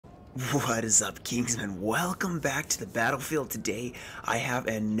What is up, Kingsman? Welcome back to the battlefield. Today I have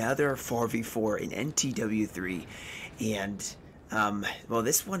another 4v4 in NTW3, and well,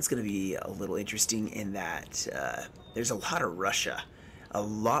 this one's going to be a little interesting in that there's a lot of Russia. A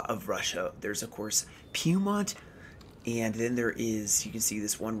lot of Russia. There's, of course, Piemont, and then there is, you can see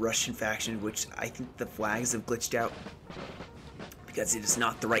this one Russian faction, which I think the flags have glitched out because it is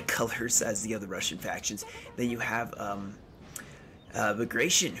not the right colors as the other Russian factions. Then you have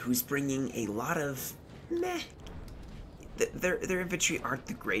Bagration, who's bringing a lot of meh. Their infantry aren't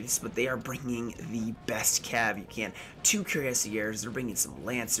the greatest, but they are bringing the best cav you can. 2 cuirassiers, they're bringing some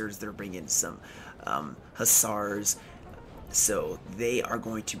lancers, they're bringing some hussars. So they are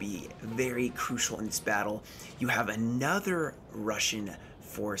going to be very crucial in this battle. You have another Russian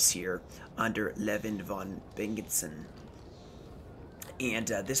force here under Levin von Bengensen. And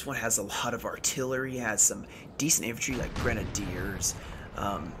this one has a lot of artillery, has some decent infantry like grenadiers.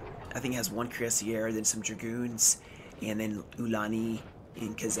 I think it has 1 cuirassier, then some dragoons, and then Ulani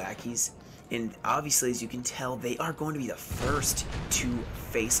and Kazakis. And obviously, as you can tell, they are going to be the first to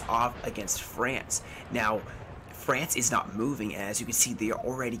face off against France. Now, France is not moving, and as you can see, they are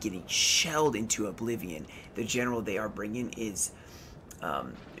already getting shelled into oblivion. The general they are bringing is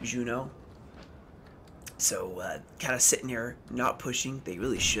Juno. So, kind of sitting here, not pushing. They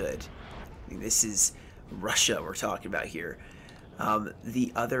really should. I mean, this is Russia we're talking about here.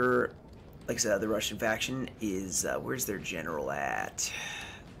 The other, like I said, the Russian faction is, where's their general at?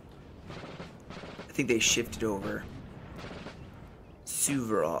 I think they shifted over.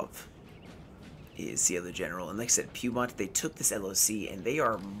 Suvorov is the other general. And like I said, Piemont, they took this LOC, and they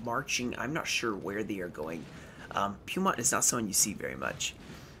are marching. I'm not sure where they are going. Piemont is not someone you see very much.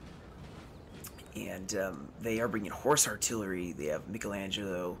 And they are bringing horse artillery. They have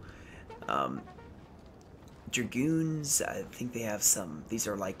Michelangelo, dragoons. I think they have some. These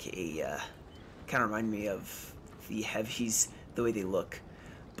are like a kind of remind me of the heavies, the way they look,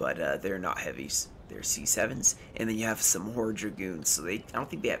 but they're not heavies. They're C7s, and then you have some more dragoons. So I don't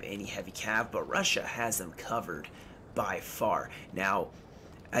think they have any heavy cav, but Russia has them covered by far. Now,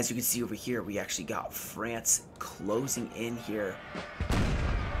 as you can see over here, we actually got France closing in here,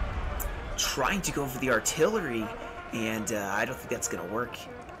 trying to go for the artillery, and I don't think that's going to work,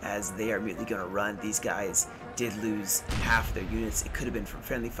 as they are immediately going to run. These guys did lose half their units. It could have been from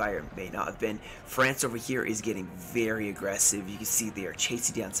friendly fire, it may not have been. France over here is getting very aggressive. You can see they are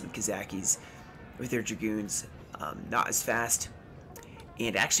chasing down some Kazakis with their dragoons, not as fast.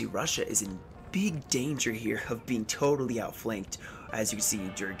 And actually, Russia is in big danger here of being totally outflanked. As you can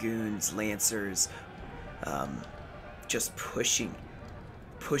see, dragoons, lancers, just pushing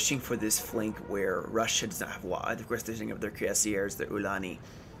for this flank where Russia does not have a lot. Of course, they're setting up their cuirassiers, their Ulani,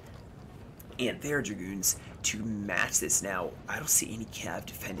 and their dragoons to match this. Now, I don't see any cav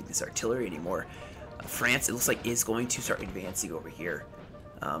defending this artillery anymore. France, it looks like, is going to start advancing over here.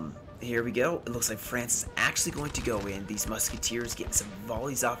 Here we go. It looks like France is actually going to go in. These musketeers getting some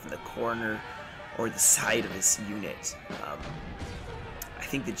volleys off in the corner or the side of this unit. I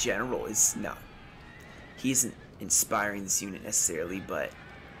think the general is no. He isn't inspiring this unit necessarily, but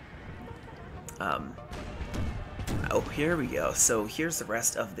oh, here we go. So here's the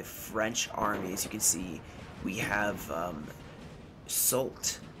rest of the French army. As you can see, we have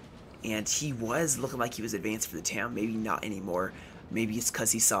Soult, and he was looking like he was advanced for the town. Maybe not anymore. Maybe it's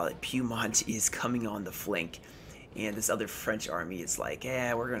because he saw that Piemont is coming on the flank, and this other French army is like,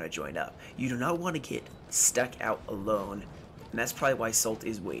 yeah, we're going to join up. You do not want to get stuck out alone, and that's probably why Soult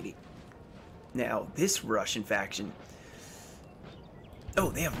is waiting. Now, this Russian faction, oh,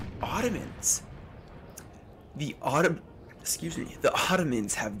 they have Ottomans. The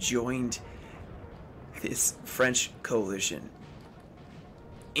Ottomans have joined this French coalition.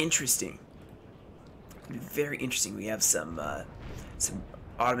 Interesting. Very interesting. We have some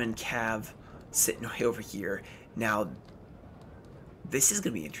Ottoman cav sitting way over here. Now, this is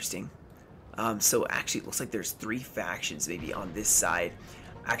going to be interesting. So actually, it looks like there's 3 factions maybe on this side.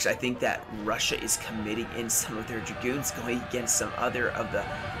 Actually, I think that Russia is committing in some of their dragoons, going against some other of the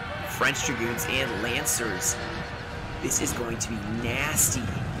French dragoons and lancers. This is going to be nasty,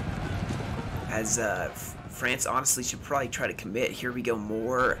 as France honestly should probably try to commit. Here we go,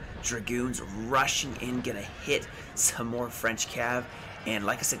 more dragoons rushing in, gonna hit some more French cav. And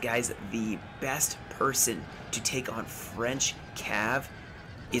like I said, guys, the best person to take on French cav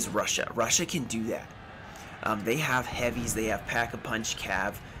is Russia. Russia can do that. They have heavies, they have pack-a-punch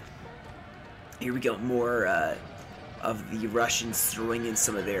cav. Here we go, more of the Russians throwing in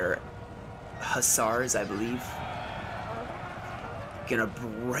some of their hussars, I believe. Gonna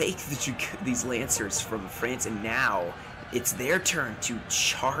break these lancers from France, and now It's their turn to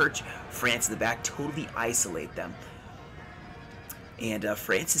charge France in the back, totally isolate them. And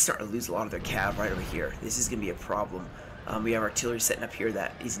France is starting to lose a lot of their cav right over here. This is going to be a problem. We have artillery setting up here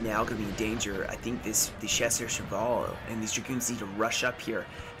that is now going to be in danger. I think the chasseurs cheval and these dragoons need to rush up here.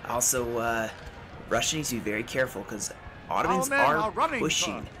 Also, Russia needs to be very careful because Ottomans are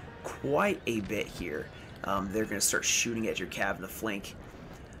pushing quite a bit here. They're going to start shooting at your cav in the flank.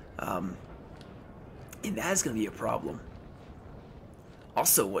 And that is going to be a problem.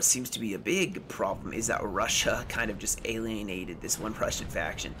 Also, what seems to be a big problem is that Russia kind of just alienated this one Prussian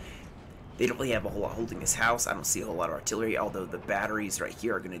faction. They don't really have a whole lot holding this house. I don't see a whole lot of artillery, although the batteries right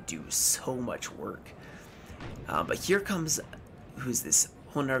here are going to do so much work. But here comes, who's this?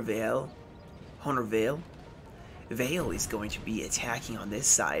 Honorvale. Vale is going to be attacking on this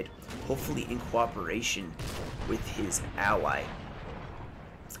side, hopefully in cooperation with his ally,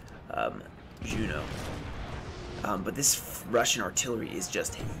 Juno. But this Russian artillery is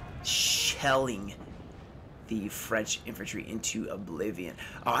just shelling the French infantry into oblivion.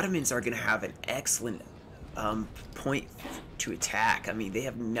 Ottomans are going to have an excellent point to attack. I mean, they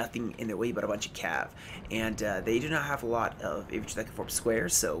have nothing in their way but a bunch of cav, and they do not have a lot of infantry that can form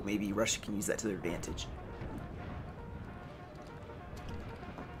squares, so maybe Russia can use that to their advantage.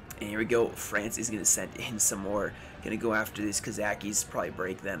 And here we go. France is going to send in some more. Going to go after these Kazakis, probably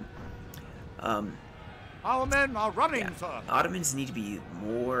break them. Our men are running, Yeah. sir. Ottomans need to be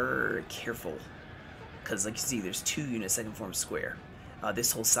more careful, because like you see, there's 2 units that can form square.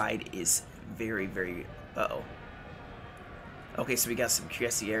 This whole side is very, very... Uh-oh. Okay, so we got some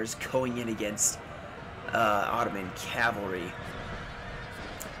cuirassiers going in against Ottoman cavalry.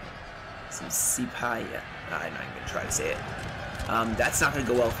 Some Sipai... I'm not even going to try to say it. That's not going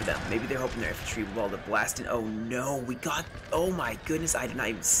to go well for them. Maybe they're hoping their infantry will be able to blast in. Oh no, we got... Oh my goodness, I did not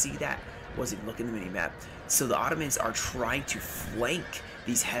even see that. Wasn't looking at the mini-map. So the Ottomans are trying to flank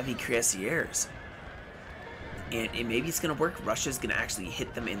these heavy cuirassiers. And maybe it's going to work. Russia's going to actually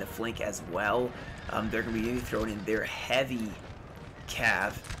hit them in the flank as well. They're going to be maybe throwing in their heavy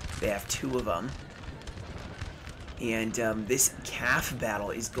cav. They have 2 of them. And this cav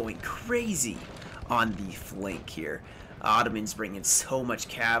battle is going crazy on the flank here. Ottomans bring in so much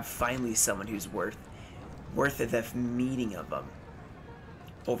cav. Finally, someone who's worth the meeting of them.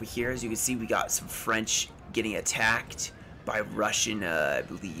 Over here, as you can see, we got some French getting attacked by Russian, I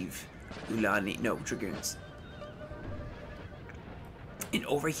believe, dragoons. And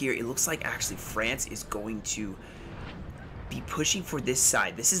over here, it looks like actually France is going to be pushing for this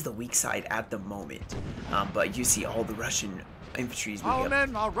side. This is the weak side at the moment. But you see all the Russian infantry is moving up. Our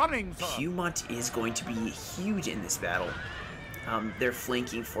men are running, sir. Piemont is going to be huge in this battle. Their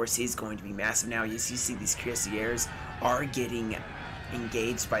flanking force is going to be massive now. You see these cuirassiers are getting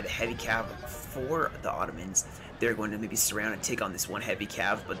engaged by the heavy cav for the Ottomans. They're going to maybe surround and take on this one heavy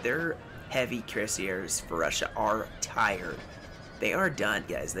cav, but their heavy cuirassiers for Russia are tired. They are done,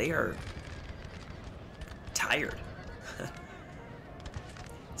 guys. They are tired.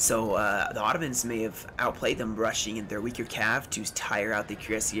 So the Ottomans may have outplayed them, rushing in their weaker cav to tire out the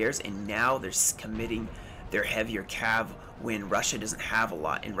cuirassiers, and now they're committing their heavier cav when Russia doesn't have a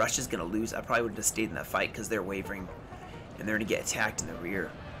lot, and Russia's going to lose. I probably would have stayed in that fight because they're wavering, and they're going to get attacked in the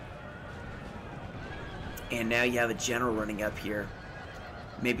rear. And now you have a general running up here.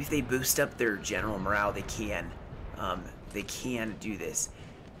 Maybe if they boost up their general morale, they can. They can do this.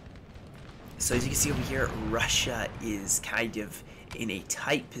 So as you can see over here, Russia is kind of in a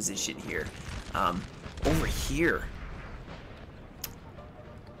tight position here. Over here,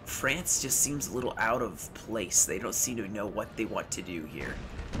 France just seems a little out of place. They don't seem to know what they want to do here.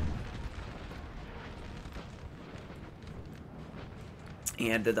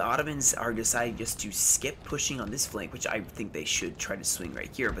 And the Ottomans are deciding just to skip pushing on this flank, which I think they should try to swing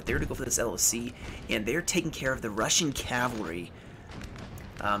right here. But they're going to go for this LOC, and they're taking care of the Russian cavalry,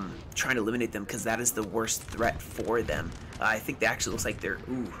 trying to eliminate them because that is the worst threat for them. I think that actually looks like they're...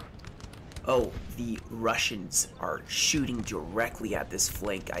 Ooh. Oh, the Russians are shooting directly at this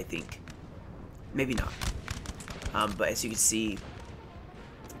flank, I think. Maybe not. But as you can see,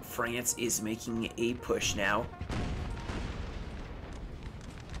 France is making a push now.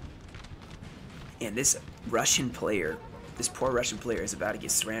 And this Russian player, this poor Russian player is about to get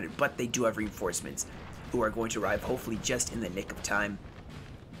surrounded, but they do have reinforcements who are going to arrive hopefully just in the nick of time.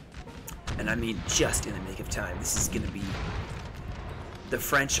 And I mean just in the nick of time. This is going to be... The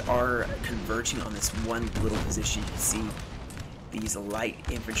French are converging on this one little position. You can see these light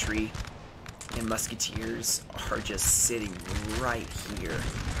infantry and musketeers are just sitting right here.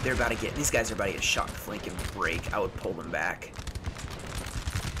 They're about to get... These guys are about to get shot in the flank and break. I would pull them back.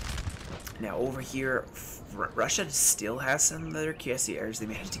 Now over here, Russia still has some of their cuirassiers. They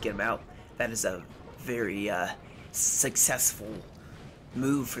managed to get them out. That is a very successful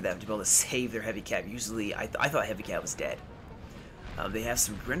move for them to be able to save their heavy cav. Usually, I thought heavy cav was dead. They have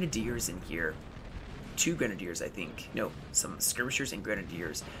some grenadiers in here. 2 grenadiers, I think. No, some skirmishers and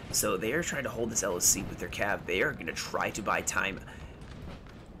grenadiers. So they are trying to hold this LOC with their cav. They are going to try to buy time.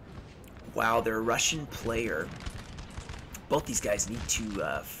 While their Russian player, both these guys need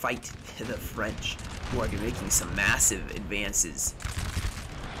to fight the French, who are making some massive advances.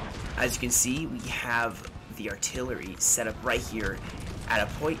 As you can see, we have the artillery set up right here at a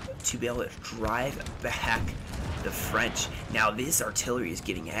point to be able to drive back the French. Now, this artillery is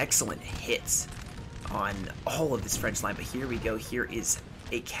getting excellent hits on all of this French line, but here we go. Here is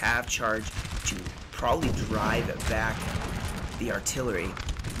a cav charge to probably drive back the artillery.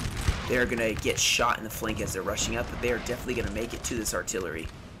 They're going to get shot in the flank as they're rushing up, but they are definitely going to make it to this artillery.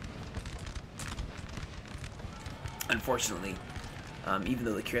 Unfortunately, even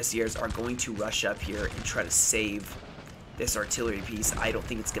though the cuirassiers are going to rush up here and try to save this artillery piece, I don't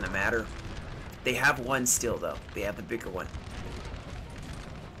think it's going to matter. They have one still, though. They have the bigger one.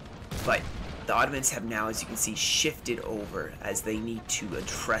 But the Ottomans have now, as you can see, shifted over as they need to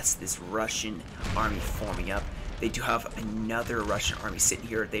address this Russian army forming up. They do have another Russian army sitting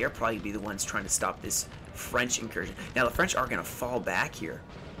here. They are probably going to be the ones trying to stop this French incursion. Now, the French are going to fall back here.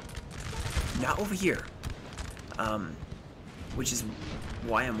 Not over here. Which is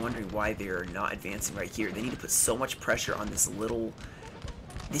why I'm wondering why they're not advancing right here. They need to put so much pressure on this little...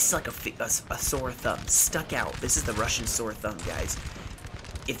 This is like a sore thumb. Stuck out. This is the Russian sore thumb, guys.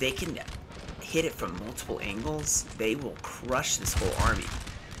 If they can hit it from multiple angles, they will crush this whole army.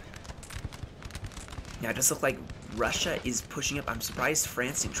 Now, it does look like Russia is pushing up. I'm surprised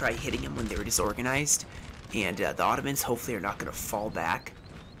France didn't try hitting them when they were disorganized. And the Ottomans, hopefully, are not going to fall back.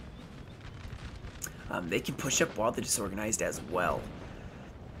 They can push up while they're disorganized as well.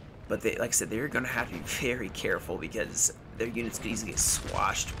 But they, like I said, they're going to have to be very careful because their units could easily get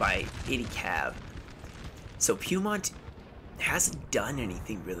swashed by any cav. So Piemont hasn't done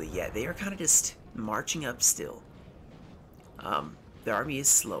anything really yet. They are kind of just marching up still. Their army is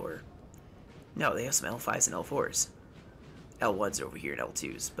slower. No, they have some L5s and L4s. L1s over here and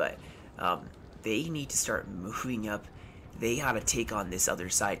L2s. But they need to start moving up. They got to take on this other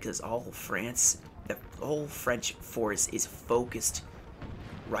side because all France... The whole French force is focused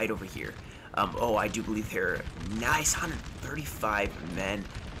right over here. Oh, I do believe they're nice 135 men.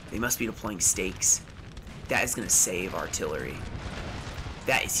 They must be deploying stakes. That is going to save artillery.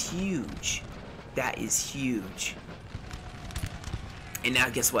 That is huge. That is huge. And now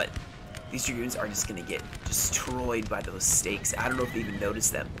guess what? These dragoons are just going to get destroyed by those stakes. I don't know if they even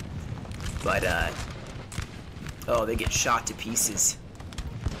noticed them. But, oh, they get shot to pieces.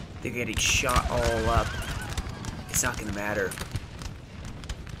 They're getting shot all up. It's not going to matter.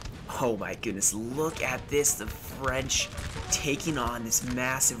 Oh my goodness, look at this. The French taking on this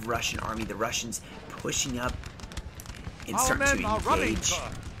massive Russian army. The Russians pushing up and starting to engage.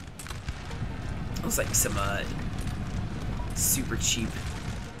 Looks like some super cheap.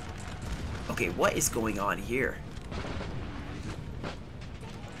 Okay, what is going on here?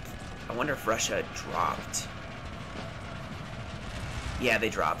 I wonder if Russia dropped. Yeah, they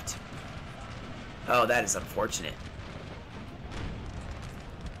dropped. Oh, that is unfortunate.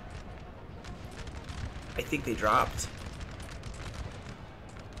 I think they dropped.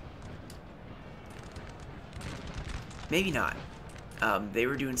 Maybe not. They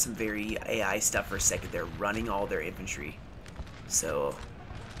were doing some very AI stuff for a second. They're running all their infantry. So...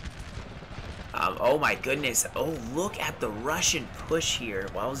 oh my goodness. Oh, look at the Russian push here.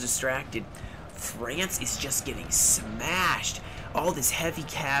 While I was distracted, France is just getting smashed. All this heavy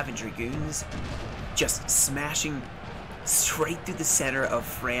cav and dragoons just smashing straight through the center of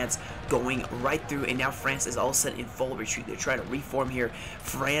France, going right through, and now France is all of a sudden in full retreat. They're trying to reform here.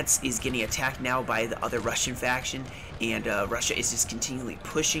 France is getting attacked now by the other Russian faction, and Russia is just continually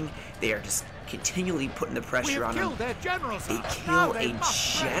pushing. They are just continually putting the pressure on them. Their generals. They kill a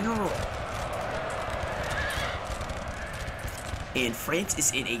general. And France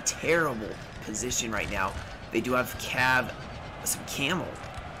is in a terrible position right now. They do have cav, some camel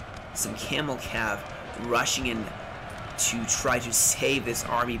cav rushing in to try to save this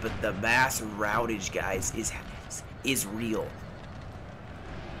army, but the mass routage, guys, is real.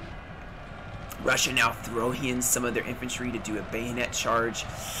 Russia now throwing in some of their infantry to do a bayonet charge.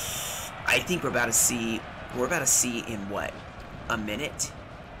 I think we're about to see in what, a minute,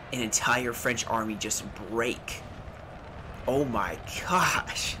 an entire French army just break Oh my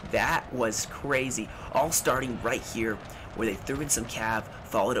gosh, that was crazy. All starting right here, where they threw in some cav,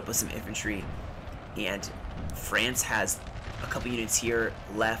 followed up with some infantry, and France has a couple units here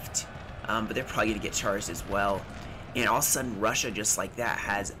left, but they're probably going to get charged as well. And all of a sudden, Russia, just like that,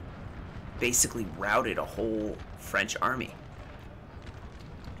 has basically routed a whole French army.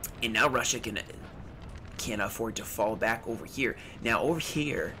 And now Russia can't afford to fall back over here. Now over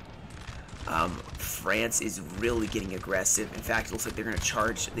here, France is really getting aggressive. In fact, it looks like they're going to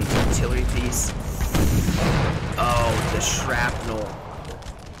charge the artillery piece. Oh, the shrapnel.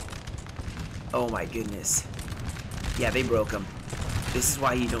 Oh my goodness. Yeah, they broke them. This is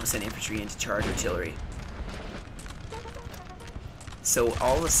why you don't send infantry in to charge artillery. So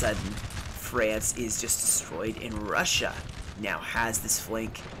all of a sudden, France is just destroyed, and Russia now has this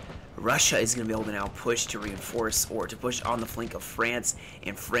flank. Russia is going to be able to now push to reinforce, or to push on the flank of France.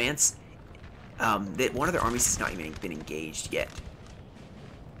 And France, one of their armies has not even been engaged yet.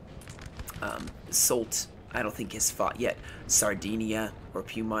 Soult, I don't think, has fought yet. Sardinia or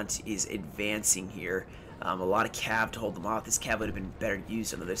Piemont is advancing here. A lot of cav to hold them off. This cav would have been better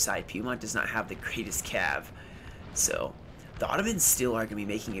used on the other side. Piemont does not have the greatest cav. So the Ottomans still are going to be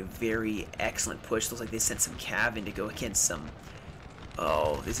making a very excellent push. Looks like they sent some cav in to go against some...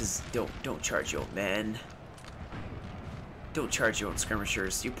 Oh, this is... Don't charge your own men. Don't charge your own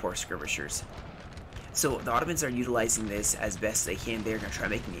skirmishers. You poor skirmishers. So the Ottomans are utilizing this as best they can. They're going to try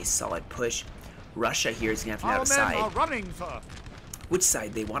making a solid push. Russia here is going to have to now decide are running, sir. Which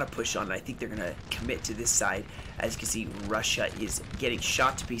side they want to push on. I think they're going to commit to this side. As you can see, Russia is getting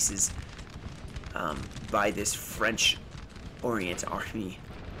shot to pieces by this French Orient army.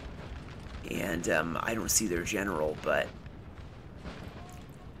 And I don't see their general, but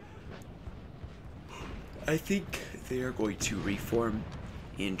I think they are going to reform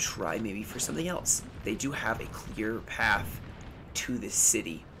and try maybe for something else. They do have a clear path to this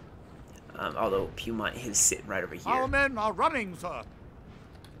city. Although Piemont is sitting right over here. Our men are running, sir.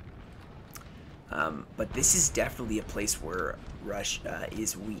 But this is definitely a place where Russia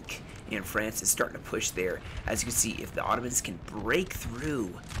is weak, and France is starting to push there. As you can see, if the Ottomans can break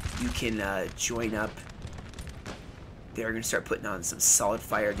through, you can join up. They're going to start putting on some solid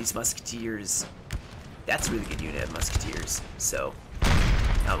fire. These musketeers, that's a really good unit of musketeers. So,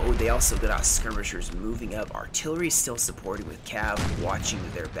 oh, they also got skirmishers moving up. Artillery still supporting with cav, watching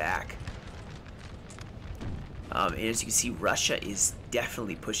their back. And as you can see, Russia is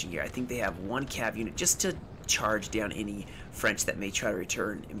definitely pushing here. I think they have one cav unit just to charge down any French that may try to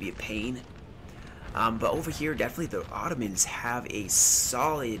return and be a pain. But over here, definitely the Ottomans have a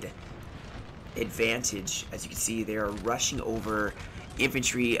solid advantage. As you can see, they are rushing over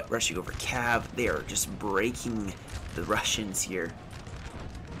infantry, rushing over cav. They are just breaking the Russians here.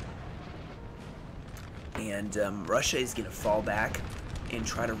 And Russia is going to fall back and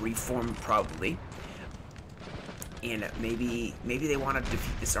try to reform probably. And maybe they want to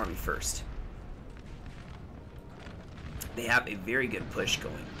defeat this army first. They have a very good push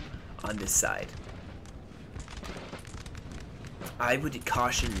going on this side. I would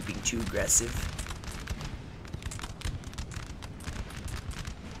caution being too aggressive.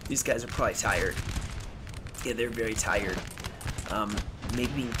 These guys are probably tired. Yeah, they're very tired.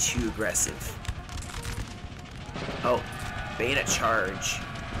 Maybe being too aggressive. Oh, bayonet charge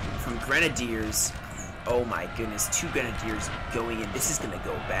from grenadiers. Oh my goodness, 2 grenadiers going in. This is going to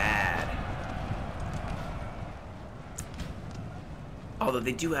go bad. Although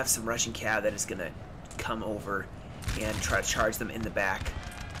they do have some Russian cav that is going to come over and try to charge them in the back.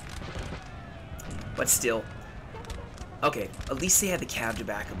 But still. Okay, at least they had the cav to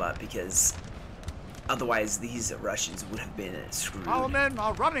back them up, because otherwise these Russians would have been screwed. Our men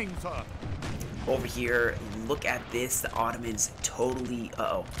are running, sir. Over here, look at this. The Ottomans totally...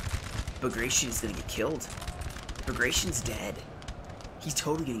 Uh-oh. Bagration is going to get killed. Bagration's dead. He's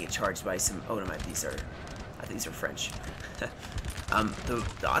totally going to get charged by some... Oh, no, I think these are French. The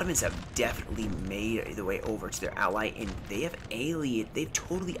Ottomans have definitely made their way over to their ally, and they have they've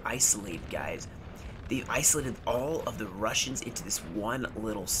totally isolated, guys. They've isolated all of the Russians into this one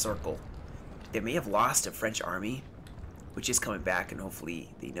little circle. They may have lost a French army, which is coming back, and hopefully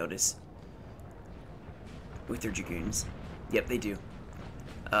they notice with their dragoons. Yep, they do.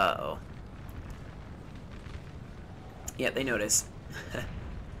 Uh-oh. Yeah, they notice.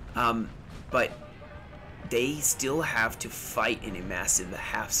 But they still have to fight in a massive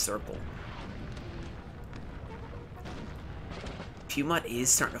half circle. Piemont is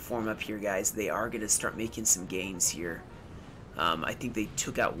starting to form up here, guys. They are going to start making some gains here. I think they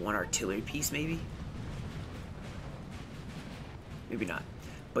took out one artillery piece, maybe? Maybe not.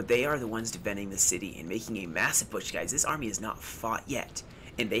 But they are the ones defending the city and making a massive push, guys. This army is not fought yet,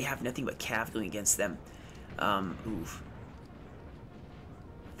 and they have nothing but cav going against them. Oof.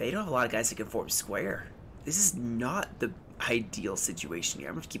 They don't have a lot of guys that can form square. This is not the ideal situation here.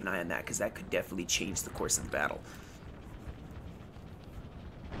 I'm going to keep an eye on that because that could definitely change the course of the battle.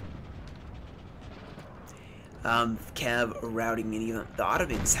 Cav routing many of them. The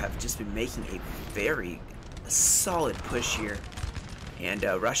Ottomans have just been making a very solid push here. And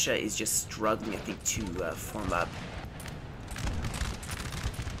Russia is just struggling, I think, to form up.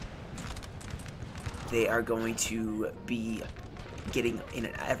 They are going to be getting in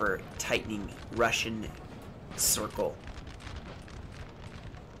an ever-tightening Russian circle.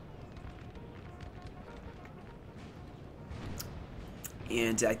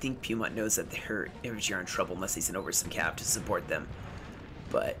 And I think Piemont knows that their infantry are in trouble unless they send over some cav to support them.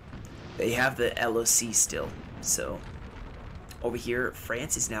 But they have the LOC still, so... Over here,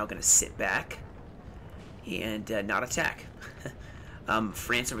 France is now going to sit back and not attack.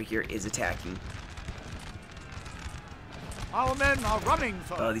 France over here is attacking. Our men are running,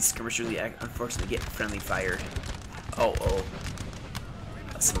 sir. Oh, these skirmishers really, unfortunately, get friendly fire. Oh.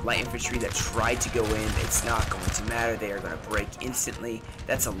 Some light infantry that tried to go in. It's not going to matter. They are going to break instantly.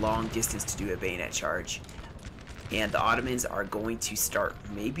 That's a long distance to do a bayonet charge. And the Ottomans are going to start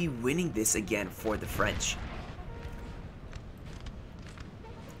maybe winning this again for the French.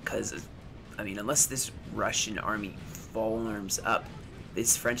 Because, I mean, unless this Russian army forms up,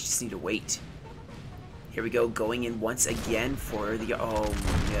 this French just need to wait. Here we go, going in once again for the... Oh,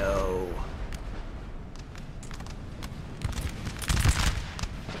 no.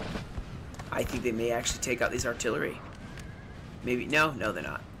 I think they may actually take out this artillery. Maybe... No, they're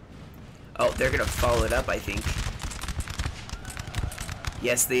not. Oh, they're going to follow it up, I think.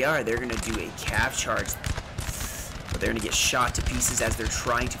 Yes, they are. They're going to do a cav charge. But they're going to get shot to pieces as they're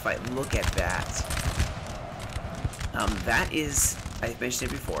trying to fight. Look at that. That is, I've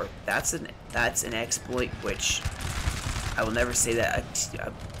mentioned it before, that's an exploit which I will never say that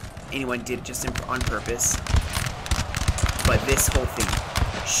anyone did just on purpose. But this whole thing,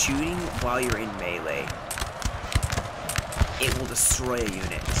 shooting while you're in melee, it will destroy a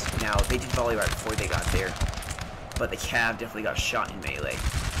unit. Now, they did volley right before they got there, but the cav definitely got shot in melee.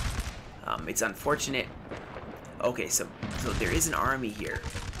 It's unfortunate. Okay, so there is an army here,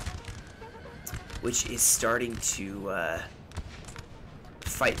 which is starting to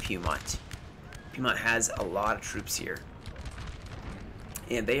fight Piemont. Piemont has a lot of troops here,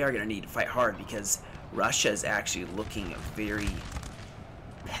 and they are going to need to fight hard because Russia is actually looking very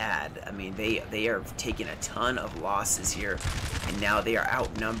bad. I mean, they are taking a ton of losses here, and now they are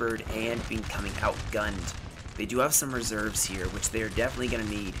outnumbered and becoming outgunned. They do have some reserves here, which they are definitely going to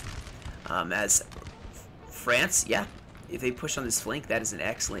need. As France, yeah, if they push on this flank, that is an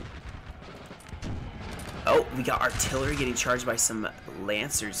excellent... Oh, we got artillery getting charged by some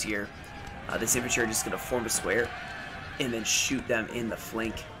lancers here. This infantry are just going to form a square and then shoot them in the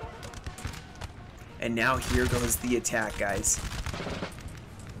flank. And now here goes the attack, guys.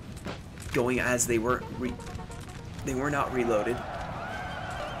 Going as they were not reloaded.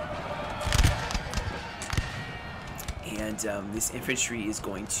 And this infantry is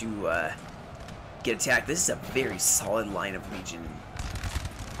going to get attacked. This is a very solid line of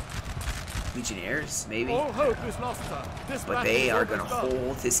legionnaires, maybe. All hope is lost, sir. But they are going to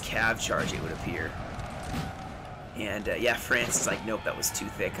hold this cav charge, it would appear. And yeah, France is like, nope, that was too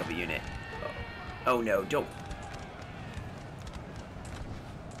thick of a unit. Oh no, don't.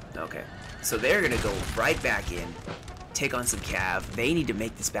 Okay, so they're going to go right back in, take on some cav. They need to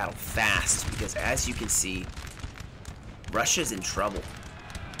make this battle fast because, as you can see, Russia's in trouble.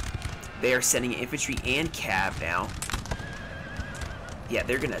 They are sending infantry and cav now. Yeah,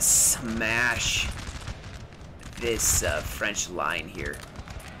 they're going to smash this French line here.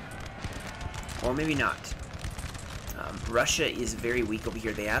 Or maybe not. Russia is very weak over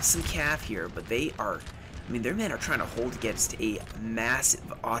here. They have some cav here, but they are... I mean, their men are trying to hold against a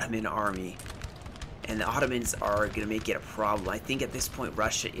massive Ottoman army. And the Ottomans are going to make it a problem. I think at this point,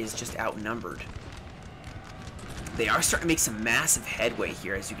 Russia is just outnumbered. They are starting to make some massive headway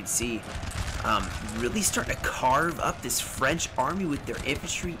here, as you can see. Really starting to carve up this French army with their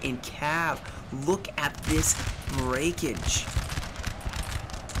infantry and cav. Look at this breakage.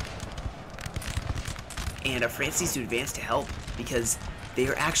 And France needs to advance to help because they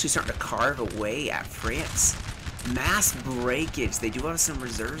are actually starting to carve away at France. Mass breakage. They do have some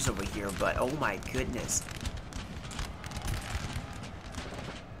reserves over here, but oh my goodness.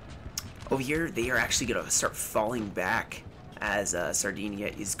 Over here, they are actually going to start falling back as Sardinia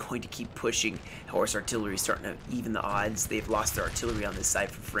is going to keep pushing. Horse artillery is starting to even the odds. They've lost their artillery on this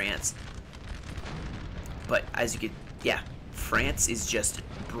side for France. But as you can, yeah, France is just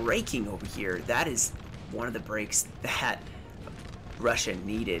breaking over here. That is one of the breaks that Russia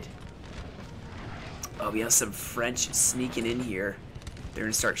needed. Oh, we have some French sneaking in here. They're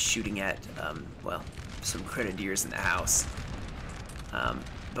going to start shooting at, well, some grenadiers in the house.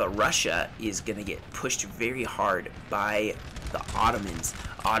 But Russia is going to get pushed very hard by the Ottomans.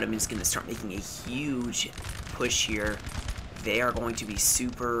 Ottomans going to start making a huge push here. They are going to be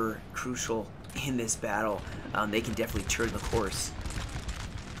super crucial in this battle. They can definitely turn the course.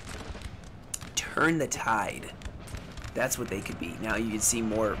 Turn the tide. That's what they could be. Now you can see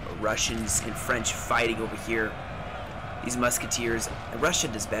more Russians and French fighting over here. These musketeers. Russia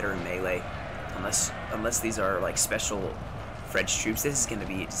does better in melee. Unless these are like special French troops. This is going to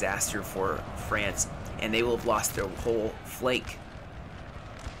be a disaster for France, and they will have lost their whole flank.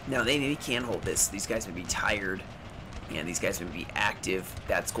 Now they maybe can hold this. These guys may be tired, and these guys may be active.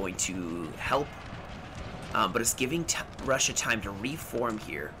 That's going to help, but it's giving Russia time to reform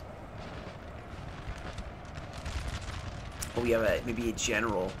here. Oh, we have maybe a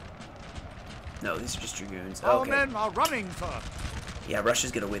general. No, these are just dragoons. Our Okay. men are running, sir. Yeah,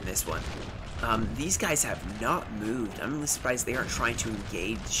 Russia's going to win this one. These guys have not moved. I'm really surprised they aren't trying to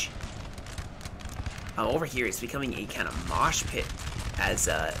engage. Over here, it's becoming a kind of mosh pit as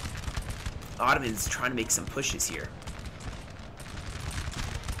Ottomans trying to make some pushes here.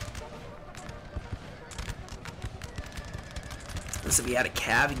 So we had a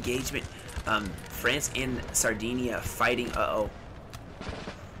cav engagement. France and Sardinia fighting.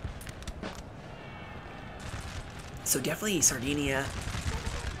 So definitely Sardinia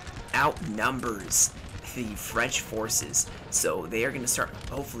outnumbers the French forces, so they are going to start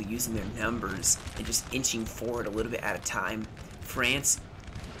hopefully using their numbers and just inching forward a little bit at a time. France,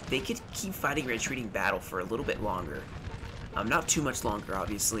 they could keep fighting a retreating battle for a little bit longer. Not too much longer,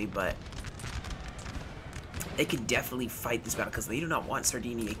 obviously, but they could definitely fight this battle because they do not want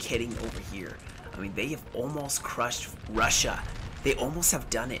Sardinia getting over here. I mean, they have almost crushed Russia. They almost have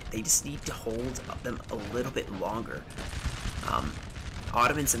done it. They just need to hold them a little bit longer.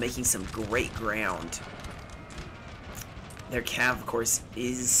 Ottomans are making some great ground. Their cav, of course,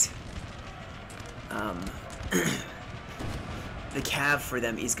 is... the cav for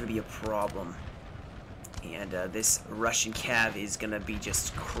them is going to be a problem. And this Russian cav is going to be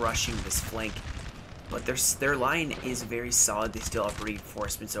just crushing this flank. But their line is very solid. They still have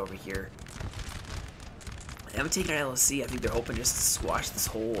reinforcements over here. They haven't taken an LOC. I think they're hoping just to squash this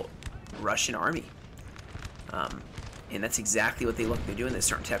whole Russian army. And that's exactly what they're doing. They're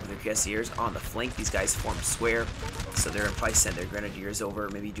starting to attack with their cuirassiers on the flank. These guys form a square, so they're going to probably send their grenadiers over,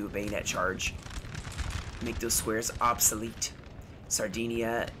 maybe do a bayonet charge, make those squares obsolete.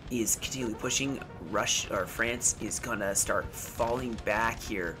 Sardinia is continually pushing. France is going to start falling back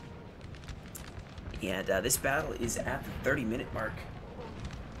here. And this battle is at the 30-minute mark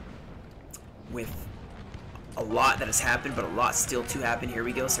with a lot that has happened, but a lot still to happen. Here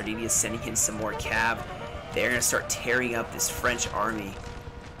we go. Sardinia is sending in some more cav. They're going to start tearing up this French army.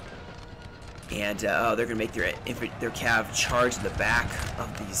 And they're going to make their cav charge in the back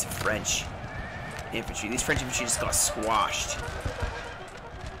of these French infantry. These French infantry just got squashed.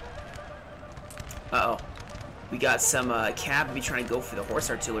 Uh-oh. We got some cav to be trying to go for the horse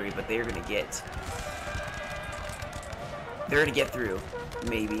artillery, but they're going to get... They're going to get through,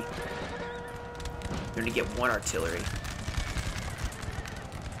 maybe. They're going to get one artillery.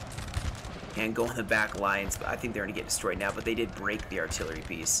 And go on the back lines, but I think they're going to get destroyed now, but they did break the artillery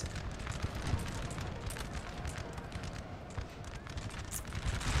piece.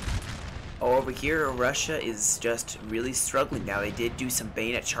 Oh, over here, Russia is just really struggling now. They did do some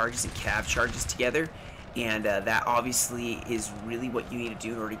bayonet charges and cav charges together, and that obviously is really what you need to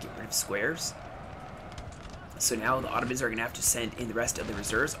do in order to get rid of squares. So now the Ottomans are going to have to send in the rest of the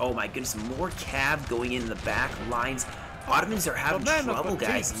reserves. Oh my goodness, more cav going in the back lines. Ottomans are having trouble,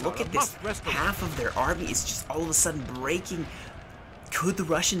 guys. Look at this. Half of their army is just all of a sudden breaking. Could the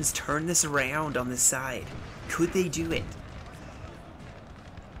Russians turn this around on this side? Could they do it?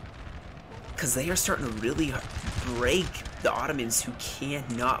 Because they are starting to really break the Ottomans, who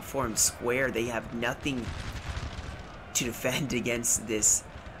cannot form square. They have nothing to defend against this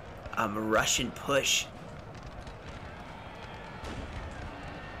Russian push.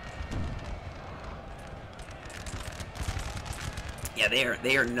 Yeah,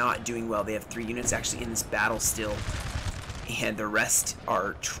 they are not doing well. They have 3 units actually in this battle still, and the rest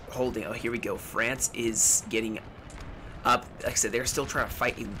are holding. Oh, here we go. France is getting up. Like I said, they're still trying to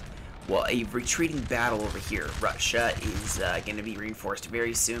fight well, a retreating battle over here. Russia is going to be reinforced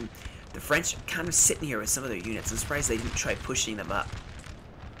very soon. The French kind of sitting here with some of their units. I'm surprised they didn't try pushing them up.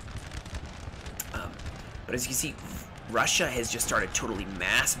 But as you can see, Russia has just started totally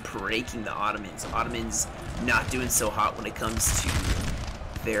mass breaking the Ottomans. Ottomans not doing so hot when it comes to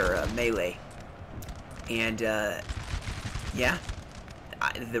their melee. And, yeah,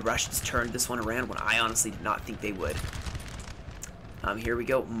 the Russians turned this one around when I honestly did not think they would. Here we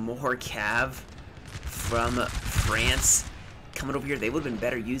go, more cav from France coming over here. They would have been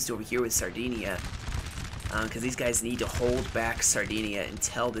better used over here with Sardinia, because these guys need to hold back Sardinia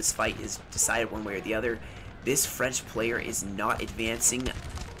until this fight is decided one way or the other. This French player is not advancing.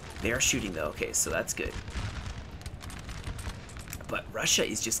 They are shooting though. Okay, so that's good. But Russia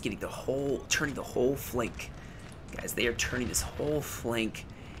is just getting turning the whole flank. Guys, they are turning this whole flank.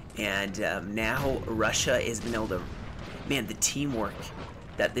 And now Russia has been able to, man, the teamwork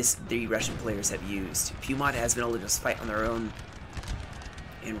that the Russian players have used. Piemont has been able to just fight on their own.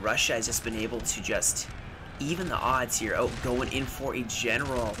 And Russia has just been able to just even the odds here. Oh, going in for a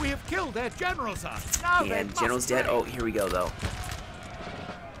general. We have killed their general, sir. Now and general's dead. Oh, here we go, though.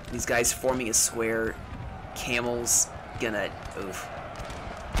 These guys forming a square. Camels gonna, oof,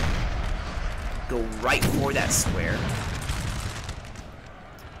 go right for that square.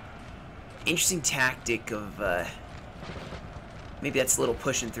 Interesting tactic of, maybe that's a little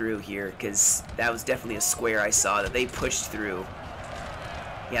pushing through here, because that was definitely a square I saw that they pushed through.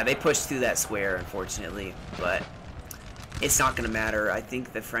 Yeah, they pushed through that square, unfortunately, but it's not going to matter. I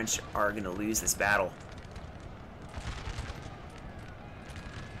think the French are going to lose this battle.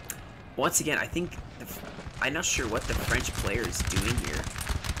 Once again, I think I'm not sure what the French player is doing here.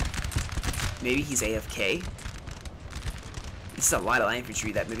 Maybe he's AFK. This is a lot of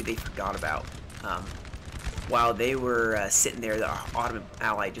infantry that maybe they forgot about. While they were sitting there, the Ottoman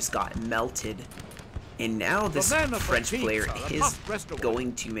ally just got melted. And now this French player is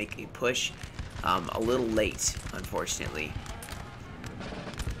going to make a push a little late, unfortunately.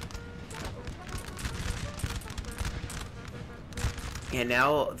 And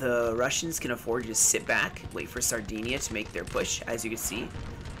now the Russians can afford to just sit back, wait for Sardinia to make their push. As you can see,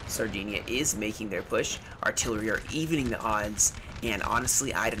 Sardinia is making their push. Artillery are evening the odds. And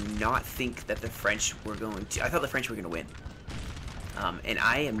honestly, I did not think that the French were going to... I thought the French were going to win. And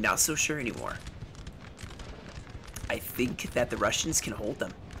I am not so sure anymore. I think that the Russians can hold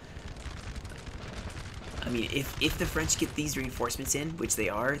them. I mean, if the French get these reinforcements in, which they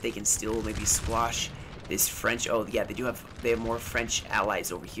are, they can still maybe squash this French... Oh, yeah, they have more French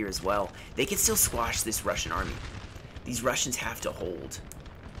allies over here as well. They can still squash this Russian army. These Russians have to hold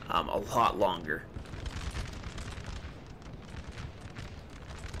a lot longer.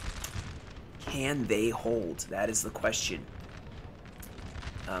 Can they hold? That is the question.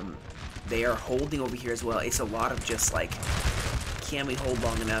 They are holding over here as well. It's a lot of just like, can we hold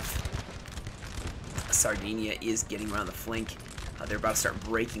long enough? Sardinia is getting around the flank. They're about to start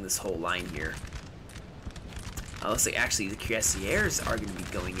breaking this whole line here. Looks like actually the cuirassiers are going to be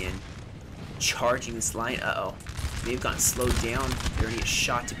going in, charging this line. Uh-oh. They've gotten slowed down. They're going to get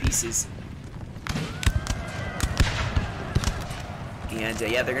shot to pieces. And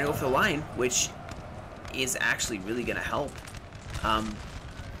yeah, they're going to go for the line, which is actually really going to help.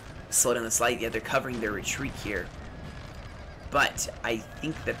 Slow down the slide. Yeah, they're covering their retreat here. But I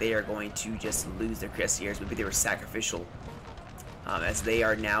think that they are going to just lose their cuirassiers. Maybe they were sacrificial. As they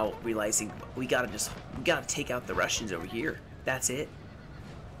are now realizing we gotta take out the Russians over here. That's it.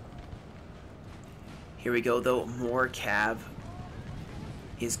 Here we go though. More cav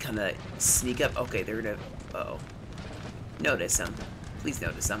is gonna sneak up. Okay, they're gonna. Uh-oh. Notice them. Please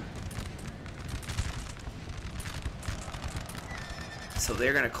notice them. So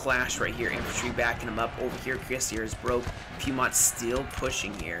they're gonna clash right here. Infantry backing them up over here. Cuirassiers broke. Piemont still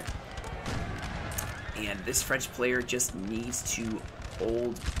pushing here. And this French player just needs to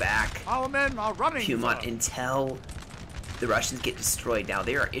hold back our men are running, Piemont until the Russians get destroyed. Now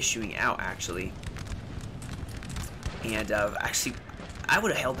they are issuing out actually. And actually, I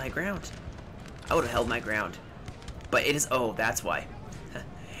would have held my ground. I would have held my ground. But it is, oh, that's why.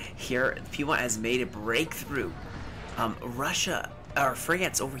 Here, Piemont has made a breakthrough. Russia, or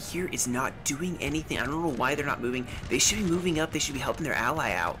France over here is not doing anything. I don't know why they're not moving. They should be moving up. They should be helping their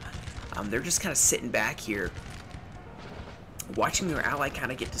ally out. They're just kind of sitting back here, watching their ally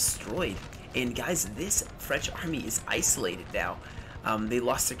kind of get destroyed. And guys, this French army is isolated now. They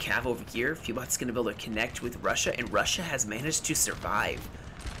lost their cav over here. Piemont's going to be able to connect with Russia, and Russia has managed to survive.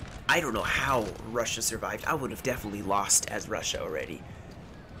 I don't know how Russia survived. I would have definitely lost as Russia already.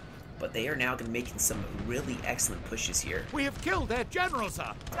 but they are now going to making some really excellent pushes here. We have killed their general,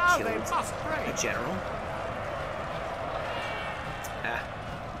 sir. Now they must A break. general.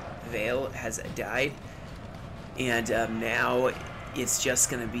 Vale has died, and now it's just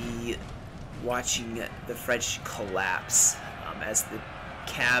going to be watching the French collapse as the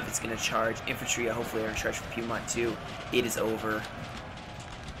Cav is going to charge infantry. Hopefully they're going to charge for Piemont too. It is over,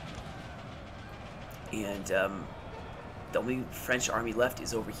 and the only French army left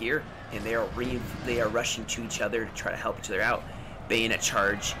is over here, and they are rushing to each other to try to help each other out. Bayonet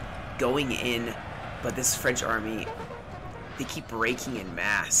charge going in, but this French army, they keep breaking in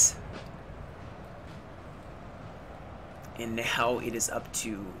mass. And now it is up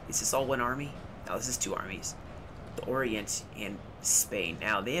to, is this all one army? No, this is two armies. The Orient and Spain.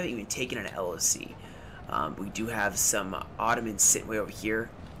 Now, they haven't even taken an LOC. We do have some Ottomans sitting way over here,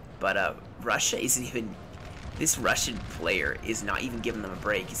 but Russia isn't even, this Russian player is not even giving them a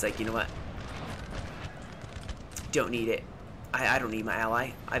break. He's like, you know what? Don't need it. I don't need my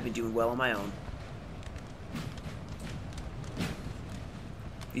ally. I've been doing well on my own.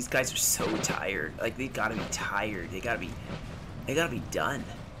 These guys are so tired. Like, they gotta be tired. They gotta be done.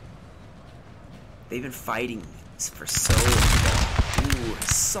 They've been fighting for so long. Ooh, a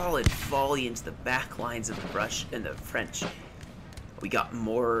solid volley into the back lines of the French. We got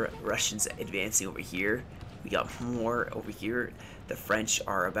more Russians advancing over here. We got more over here. The French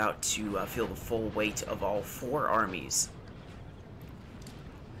are about to feel the full weight of all four armies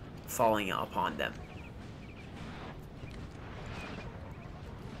falling upon them.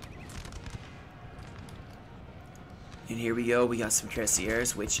 And here we go, we got some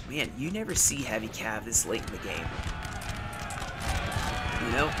Cuirassiers, which, man, you never see heavy cav this late in the game.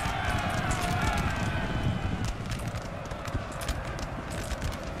 You know?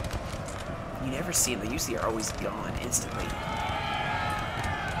 You never see them, they usually are always gone instantly.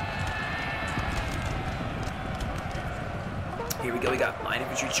 Here we go, we got line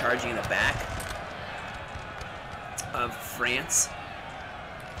infantry charging in the back of France.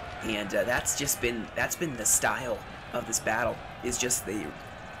 And that's been the style of this battle, is just the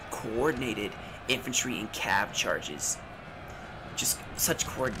coordinated infantry and cav charges. Just such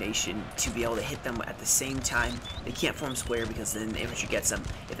coordination to be able to hit them at the same time. They can't form square because then the infantry gets them.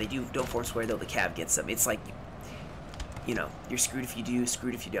 If they don't form square, though, the cav gets them. It's like, you know, you're screwed if you do,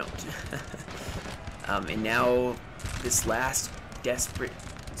 screwed if you don't. And now this last desperate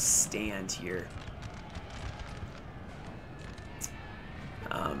stand here.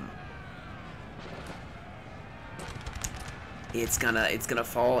 It's gonna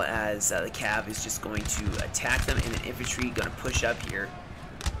fall as the cav is just going to attack them, and the infantry gonna push up here.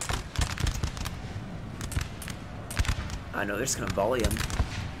 I know they're just gonna volley them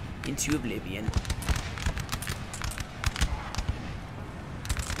into oblivion.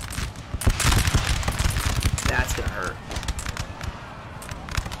 That's gonna hurt.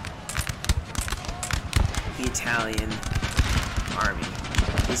 The Italian army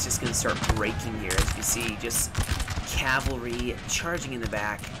is just gonna start breaking here, as you see, just cavalry charging in the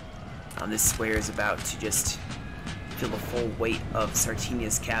back. This square is about to just feel the full weight of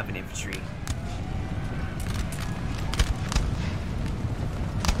Sartinia's cav and infantry.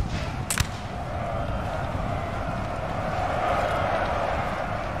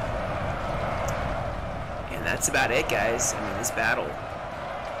 And that's about it, guys. I mean, this battle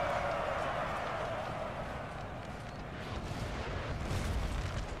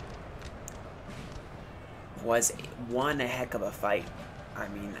was one heck of a fight. I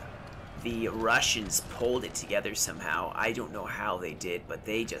mean, the Russians pulled it together somehow. I don't know how they did, but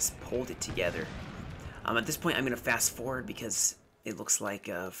they just pulled it together. At this point, I'm going to fast forward because it looks like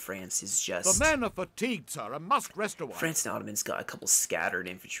France is just... The men are fatigued, sir, and must rest a while. France and Ottomans got a couple scattered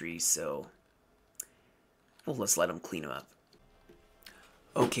infantry, so... well, let's let them clean them up.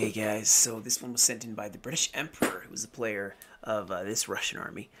 Okay, guys, so this one was sent in by the British Emperor, who was the player of this Russian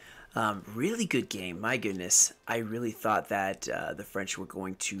army. Really good game, my goodness. I really thought that the French were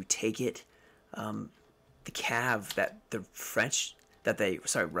going to take it. The cav that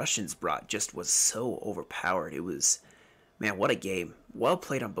Russians brought just was so overpowered. It was, man, what a game. Well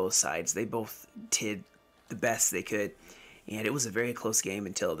played on both sides. They both did the best they could, and it was a very close game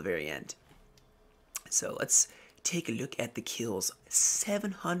until the very end. So let's take a look at the kills.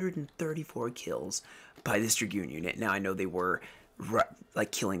 734 kills by this Dragoon unit. Now, I know they were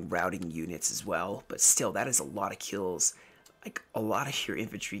like killing routing units as well, but still, that is a lot of kills. Like, a lot of your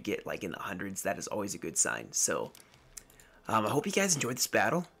infantry get like in the hundreds. That is always a good sign. So I hope you guys enjoyed this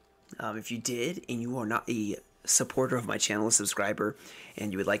battle. If you did, and you are not a supporter of my channel, a subscriber,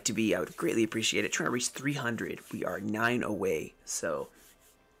 and you would like to be, I would greatly appreciate it. Trying to reach 300. We are 9 away. So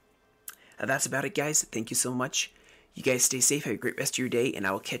That's about it, guys. Thank you so much. You guys stay safe, have a great rest of your day, and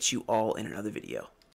I will catch you all in another video.